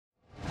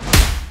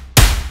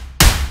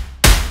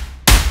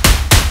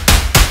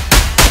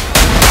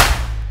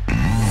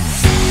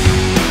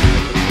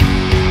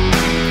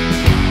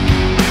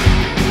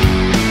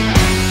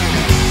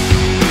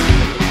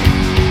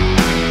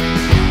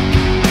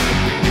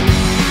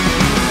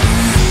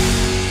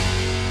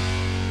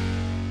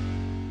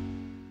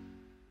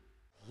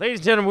Ladies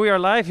and gentlemen, we are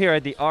live here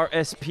at the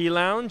RSP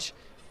Lounge,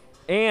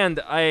 and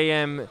I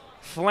am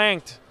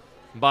flanked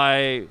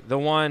by the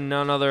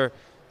none other,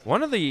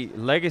 one of the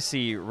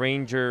Legacy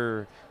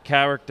Ranger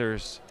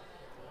characters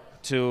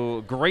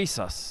to grace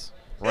us,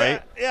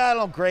 right? Yeah, I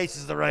don't know, grace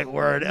is the right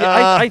word.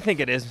 Yeah, I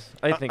think it is.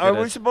 I think it is.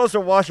 Are we supposed to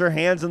wash our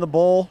hands in the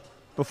bowl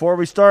before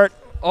we start?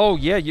 Oh,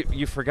 yeah,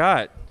 you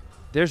forgot.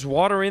 There's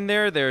water in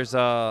there. There's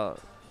all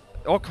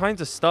kinds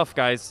of stuff,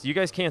 guys. You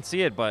guys can't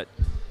see it, but...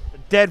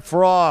 Dead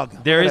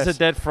frog. There is a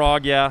dead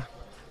frog, yeah.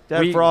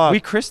 Dead frog. We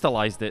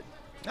crystallized it.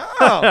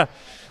 Oh.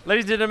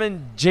 Ladies and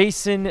gentlemen,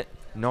 Jason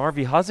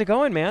Narvy. How's it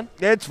going, man?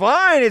 It's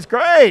fine. It's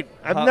great.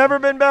 I've never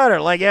been better,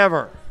 like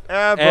ever.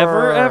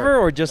 Ever,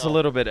 or just a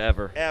little bit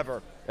ever?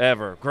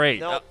 Ever.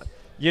 Great. Nope.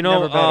 You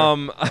know,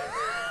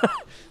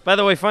 by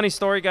the way, funny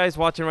story, guys,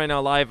 watching right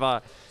now live.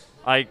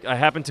 I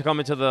happened to come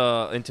into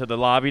the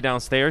lobby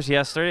downstairs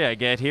yesterday. I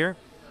get here,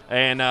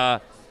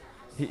 and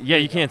yeah,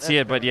 you can't see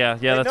it, but yeah,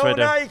 that's right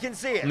there. Now you can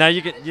see it. Now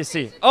you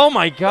see. Oh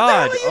my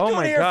God! What the hell are you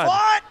doing here, God!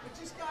 Flott? I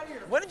just got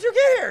here. When did you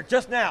get here?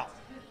 Just now.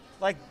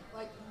 Like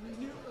 1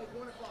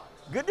 o'clock.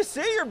 Good to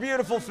see your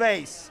beautiful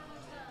face.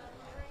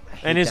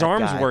 And his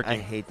arm's working. I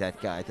hate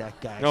that guy. That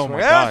guy. Oh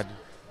my God!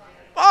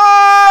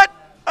 What?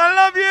 I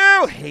love you.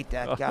 I hate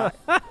that guy.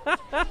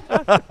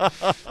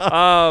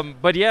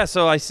 But yeah,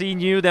 so I seen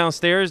you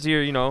downstairs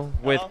here,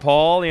 with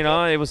Paul.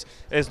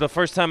 It's the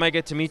first time I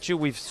get to meet you.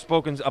 We've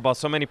spoken about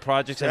so many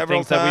projects and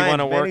things that we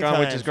want to work on,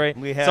 which is great.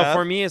 So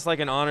for me, it's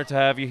like an honor to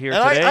have you here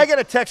today. I get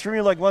a text from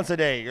you like once a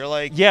day. You're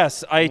like,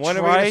 yes, when are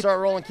we going to start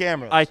rolling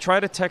cameras? I try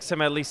to text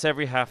him at least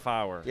every half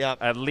hour. Yep.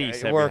 At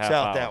least it works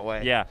out that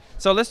way. Yeah.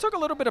 So let's talk a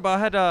little bit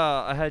about.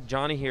 I had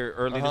Johnny here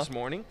early this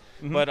morning.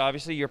 Mm-hmm. But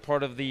obviously, you're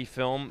part of the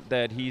film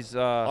that he's.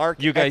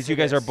 You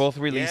guys are both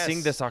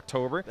releasing this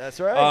October. That's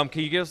right.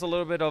 Can you give us a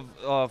little bit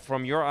of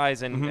from your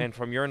eyes and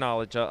from your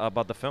knowledge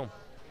about the film?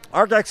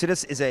 Arc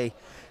Exodus is a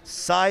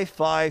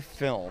sci-fi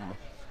film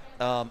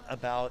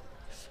about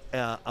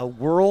a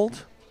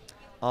world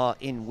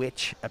in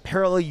which a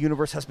parallel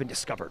universe has been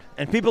discovered,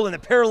 and people in the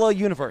parallel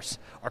universe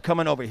are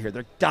coming over here.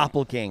 They're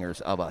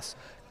doppelgangers of us,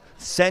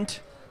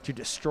 sent to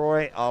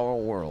destroy our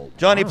world.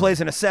 Johnny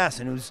plays an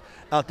assassin who's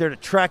out there to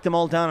track them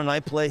all down, and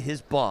I play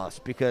his boss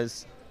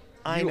because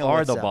I know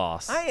are the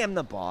boss. I am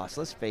the boss.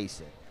 Let's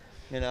face it.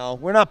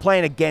 We're not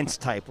playing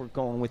against type. We're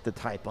going with the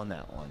type on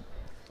that one.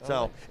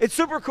 So it's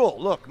super cool.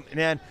 Look,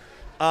 man,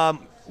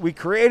 we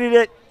created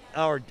it,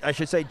 or I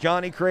should say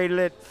Johnny created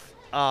it.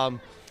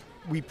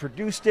 We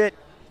produced it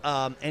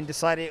and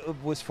decided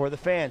it was for the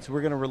fans.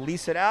 We're going to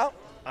release it out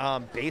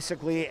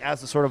basically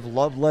as a sort of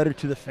love letter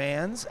to the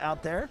fans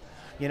out there.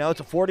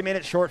 It's a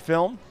 40-minute short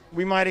film.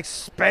 We might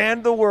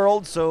expand the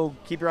world, so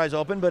keep your eyes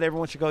open, but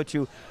everyone should go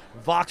to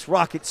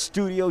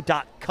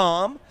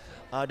voxrocketstudio.com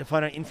to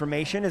find out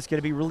information. It's going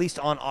to be released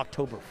on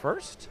October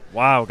 1st.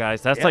 Wow,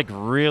 guys, that's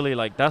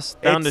that's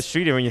down the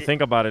street when you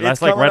think about it.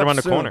 That's like right around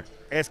the corner.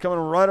 It's coming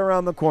right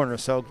around the corner,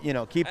 so,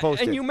 keep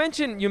posted. And you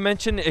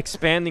mentioned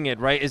expanding it,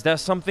 right? Is that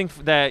something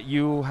that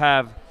you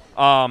have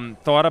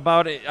thought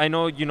about? I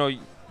know,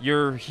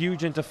 you're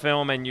huge into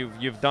film and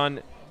you've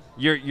done...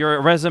 Your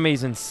resume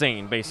is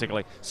insane,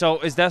 basically. So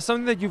is that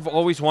something that you've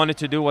always wanted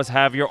to do, was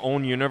have your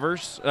own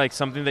universe, like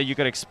something that you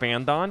could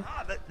expand on?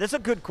 That's a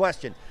good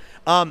question.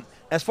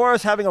 As far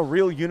as having a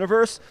real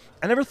universe,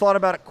 I never thought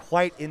about it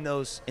quite in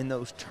those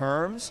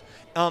terms.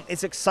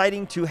 It's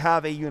exciting to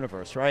have a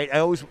universe, right? I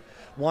always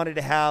wanted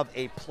to have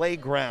a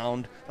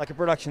playground, like a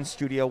production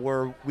studio,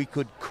 where we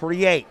could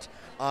create,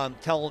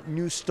 tell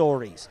new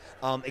stories,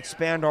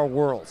 expand our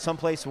world,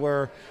 someplace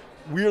where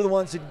we're the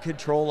ones in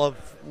control of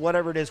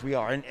whatever it is we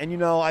are.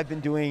 And I've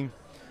been doing,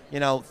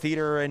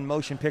 theater and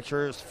motion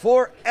pictures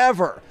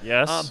forever.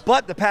 Yes.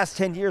 But the past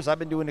 10 years, I've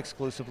been doing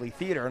exclusively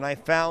theater. And I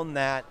found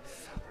that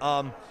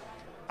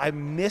I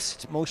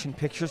missed motion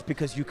pictures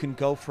because you can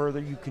go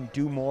further, you can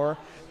do more.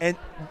 And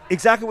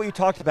exactly what you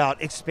talked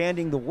about,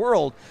 expanding the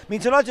world,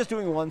 means you're not just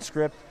doing one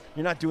script,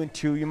 you're not doing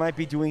two, you might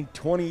be doing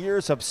 20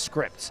 years of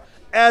scripts,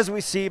 as we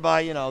see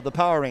by, the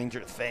Power Ranger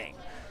thing.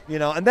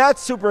 And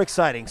that's super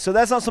exciting. So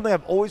that's not something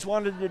I've always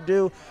wanted to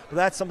do, but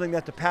that's something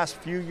that the past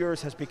few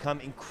years has become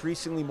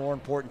increasingly more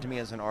important to me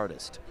as an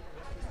artist.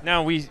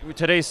 Now,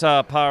 today's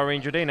Power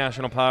Ranger Day,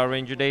 National Power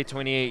Ranger Day,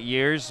 28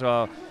 years,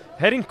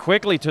 heading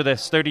quickly to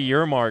this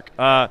 30-year mark.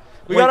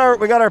 We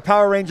got our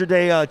Power Ranger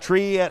Day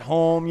tree at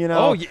home.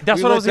 Oh,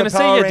 that's what I was going to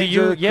say. Do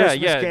you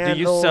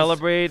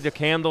celebrate the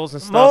candles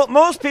and stuff?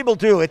 Most people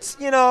do. It's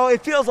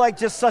it feels like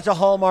just such a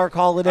Hallmark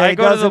holiday,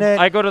 doesn't it?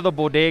 I go to the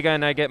bodega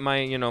and I get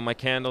my my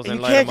candles and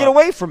you can't get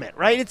away from it,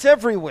 right? It's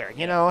everywhere.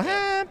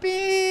 Happy.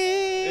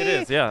 It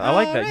is, yeah. I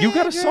like that. You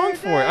got a song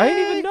for it. I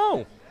didn't even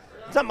know.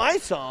 It's not my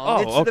song.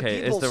 Oh, it's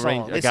okay. the Beatles'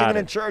 song. They sing it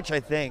in church, I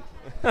think.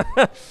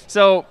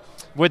 So,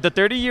 with the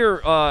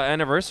 30-year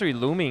anniversary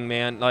looming,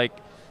 man, like,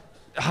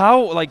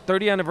 how,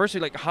 30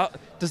 anniversary, how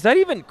does that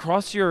even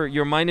cross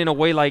your mind in a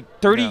way,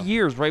 30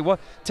 years, right? What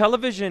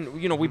television,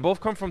 we both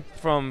come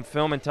from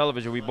film and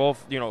television. We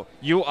both,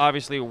 you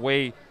obviously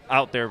way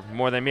out there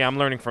more than me. I'm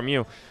learning from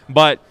you.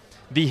 But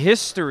the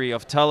history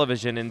of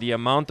television and the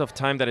amount of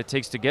time that it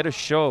takes to get a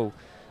show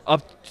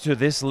up to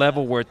this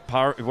level where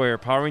Power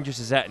Rangers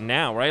is at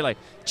now, right? Like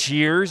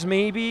Cheers,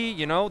 maybe,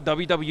 you know,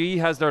 WWE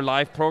has their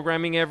live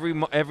programming every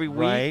week.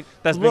 Right.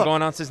 That's been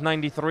going on since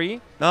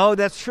 '93. No,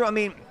 that's true. I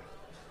mean,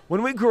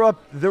 when we grew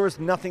up, there was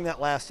nothing that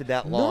lasted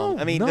that long.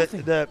 No, I mean,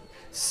 nothing. the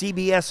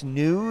CBS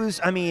News.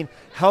 I mean,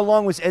 how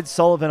long was Ed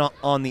Sullivan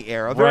on the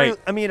air? Right.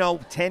 I mean,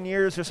 10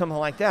 years or something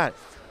like that.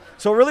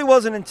 So it really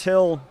wasn't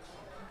until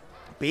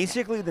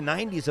basically the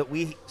 90s that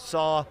we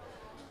saw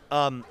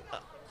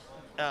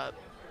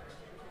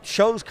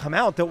shows come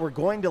out that were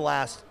going to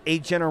last a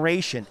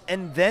generation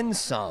and then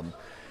some.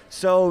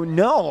 So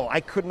no, I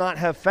could not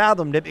have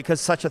fathomed it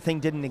because such a thing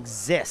didn't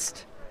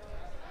exist.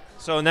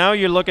 So now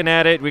you're looking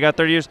at it. We got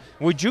 30 years.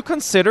 Would you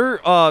consider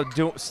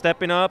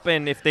stepping up,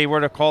 and if they were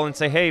to call and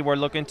say, "Hey, we're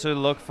looking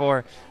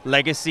for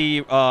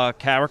legacy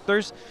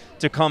characters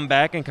to come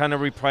back and kind of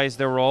reprise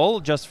their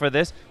role just for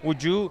this"?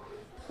 Would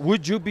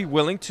you be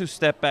willing to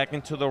step back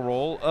into the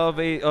role of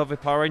a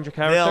Power Ranger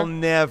character? They'll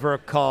never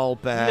call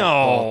back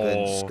Bulk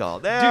and Skull.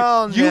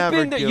 They'll Dude,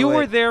 never do you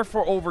were it. there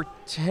for over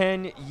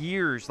 10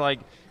 years. Like,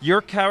 your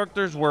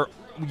characters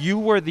you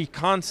were the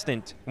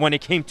constant when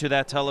it came to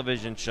that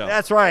television show.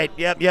 That's right.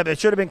 Yep. It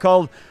should have been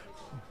called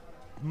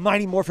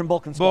Mighty Morphin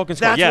Bulk and Skull. Bulk and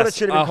Skull, That's yes, what it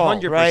should have been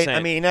called, 100%. right? I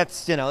mean,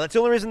 that's the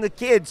only reason the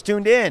kids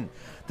tuned in.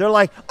 They're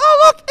like,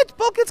 "Oh, look, it's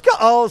Bulk and Skull."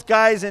 All those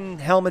guys in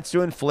helmets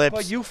doing flips.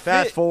 But you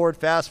fast fit- forward,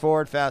 fast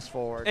forward, fast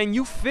forward. And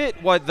you fit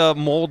what the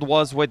mold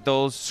was with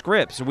those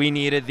scripts. We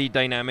needed the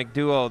dynamic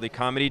duo, the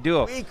comedy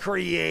duo. We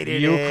created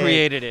You it.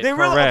 created it, They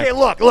really, correct.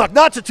 okay, look,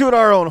 not to toot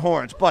our own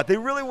horns, but they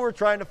really were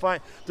trying to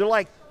find, they're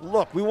like,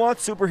 look, we want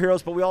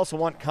superheroes, but we also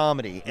want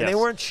comedy. And they Yes.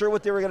 weren't sure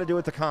what they were going to do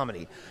with the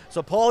comedy.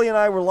 So Paulie and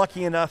I were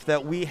lucky enough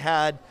that we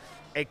had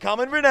a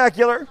common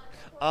vernacular,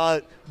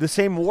 the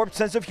same warped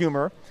sense of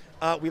humor.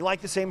 We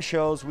liked the same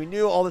shows. We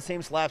knew all the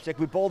same slapstick.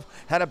 We both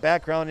had a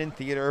background in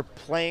theater,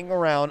 playing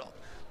around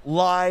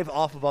live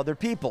off of other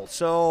people.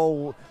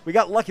 So we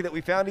got lucky that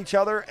we found each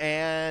other,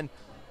 and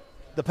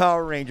the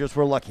Power Rangers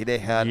were lucky they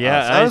had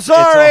us. I'm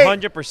sorry. It's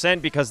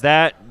 100% because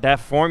that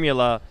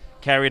formula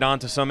carried on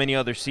to so many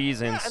other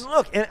seasons. Yeah, and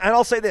look, and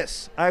I'll say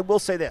this. I will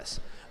say this.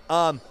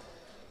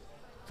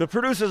 The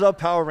producers of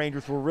Power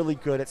Rangers were really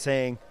good at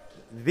saying,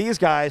 these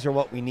guys are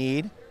what we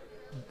need.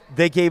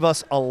 They gave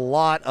us a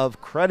lot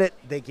of credit.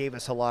 They gave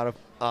us a lot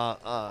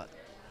of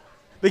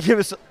they give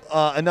us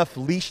enough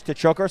leash to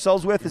choke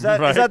ourselves with. Is that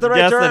Right. is that the right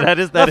Yes, term? that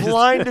is enough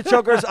line to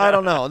choke us? I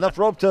don't know. Enough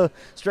rope to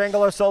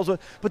strangle ourselves with.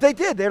 But they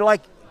did. They're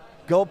like,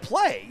 go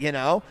play,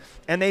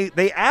 And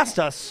they asked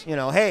us,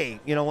 hey,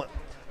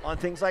 on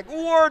things like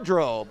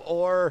wardrobe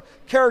or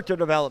character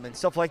development,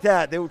 stuff like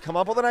that. They would come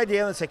up with an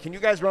idea and they'd say, can you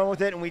guys run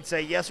with it? And we'd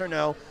say yes or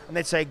no. And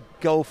they'd say,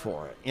 go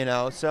for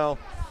it, So,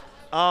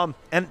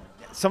 and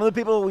some of the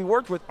people we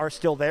worked with are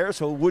still there,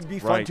 so it would be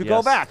fun Right, to go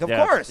yes, back. Of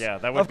yes, course. yeah,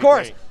 that would of be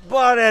course. great.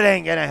 But it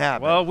ain't going to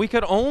happen. Well, we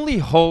could only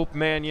hope,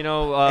 man.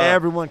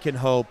 Everyone can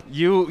hope.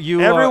 You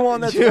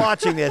Everyone that's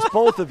watching this,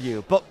 both of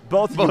you,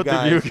 both of you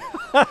guys,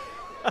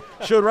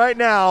 should right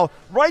now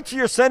write to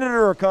your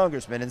senator or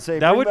congressman and say,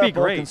 That bring would back be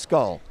Bulk great. and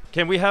Skull.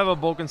 Can we have a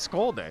Bulk and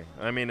Skull Day?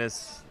 I mean,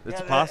 it's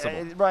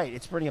possible. Right.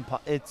 It's pretty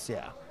it's,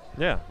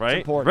 Yeah, right? It's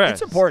important. Right.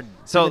 It's important.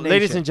 So, to the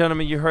ladies nation. and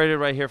gentlemen, you heard it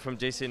right here from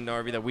Jason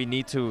Narvy that we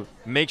need to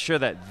make sure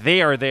that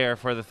they are there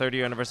for the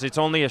 30th anniversary. It's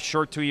only a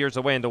short 2 years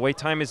away, and the way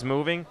time is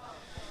moving.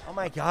 Oh,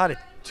 my God.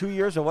 It's 2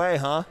 years away,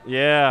 huh?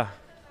 Yeah.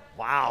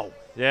 Wow.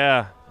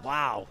 Yeah.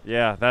 Wow.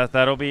 Yeah,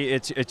 that'll be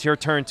it's your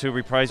turn to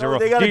reprise your role.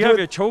 they Do gotta you do have it-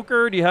 your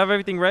choker? Do you have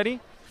everything ready?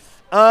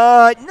 No,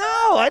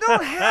 I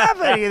don't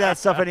have any of that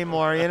stuff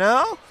anymore,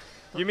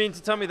 You mean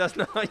to tell me that's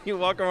not how you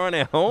walk around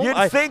at home? You'd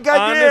think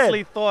I did.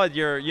 honestly thought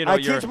I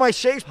teach my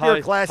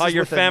Shakespeare classes how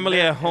your with a family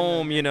net at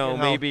home,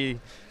 maybe,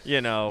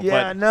 Yeah,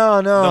 but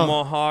no. the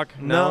mohawk,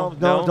 No,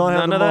 don't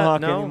have none the of that?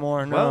 mohawk No?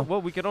 anymore, no.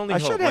 Well, we could only I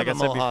hope, should have like I a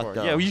said mohawk, before.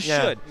 though. Yeah, you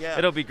should. Yeah.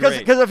 It'll be great.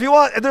 Because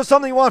if there's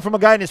something you want from a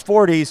guy in his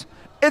 40s,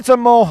 it's a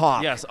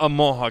mohawk. Yes, a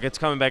mohawk. It's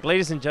coming back.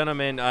 Ladies and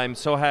gentlemen, I'm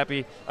so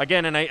happy.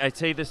 Again, and I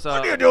say this.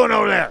 What are you doing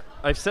over there?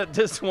 I've said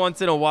this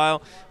once in a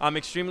while. I'm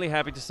extremely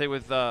happy to say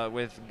with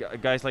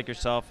guys like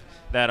yourself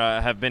that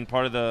have been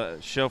part of the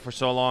show for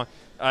so long.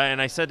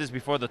 And I said this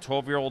before, the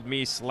 12-year-old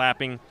me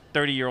slapping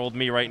 30-year-old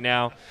me right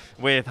now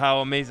with how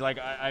amazing. Like,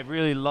 I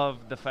really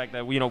love the fact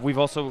that, we've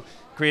also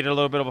created a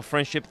little bit of a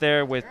friendship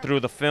there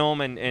through the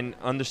film and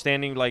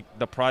understanding, like,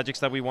 the projects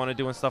that we want to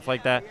do and stuff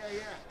like that.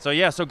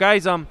 So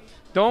guys,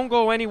 don't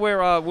go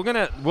anywhere.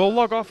 We'll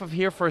log off of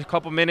here for a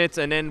couple minutes,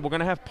 and then we're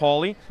going to have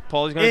Paulie.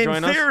 Paulie's going to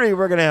join us. In theory,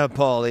 we're going to have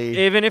Paulie.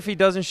 Even if he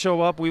doesn't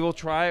show up, we will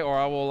try, or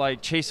I will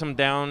chase him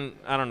down.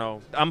 I don't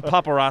know. I'm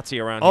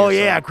paparazzi around here. Oh,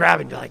 yeah, so. grab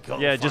him. Go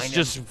Yeah, find him.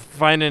 just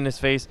find it in his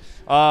face.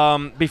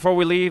 Before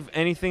we leave,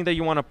 anything that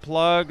you want to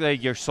plug,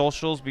 your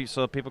socials,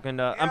 so people can.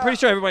 I'm pretty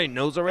sure everybody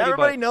knows already.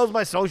 Everybody knows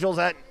my socials.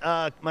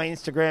 My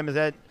Instagram is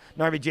at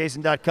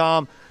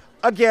narvyjason.com.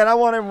 Again, I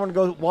want everyone to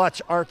go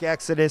watch Arc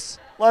Exodus.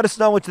 Let us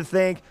know what you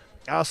think.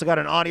 I also got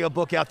an audio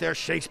book out there,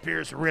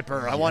 Shakespeare's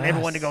Ripper. I want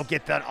everyone to go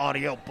get that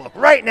audio book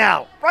right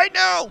now. Right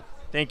now.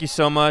 Thank you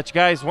so much,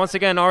 guys. Once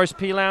again,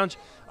 RSP Lounge.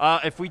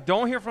 If we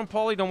don't hear from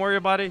Paulie, don't worry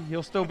about it.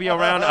 He'll still be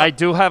around. I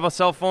do have a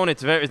cell phone.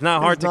 It's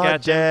not hard to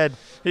catch dead.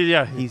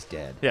 him. He's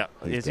dead. Yeah,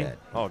 He's is dead.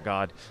 he? Oh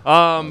God.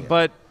 Yeah.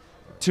 But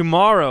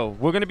tomorrow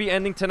we're gonna be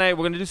ending tonight.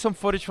 We're gonna do some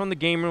footage from the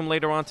game room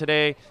later on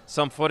today.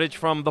 Some footage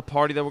from the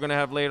party that we're gonna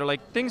have later.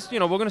 Like things, we're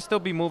gonna still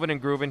be moving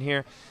and grooving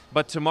here.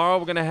 But tomorrow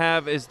we're gonna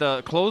have is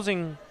the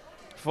closing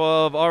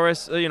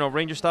of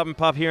Ranger Stop and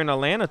Pop here in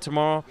Atlanta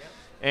tomorrow.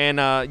 And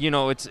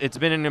it's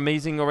been an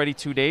amazing already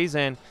 2 days.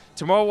 And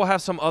tomorrow we'll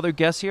have some other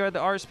guests here at the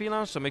RSP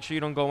Lounge. So make sure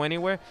you don't go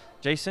anywhere.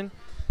 Jason,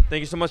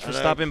 thank you so much for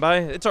stopping by.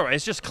 It's all right.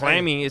 It's just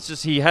clammy. It's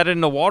just he had it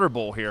in the water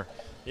bowl here.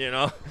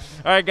 All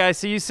right, guys.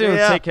 See you soon.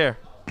 Yeah. Take care.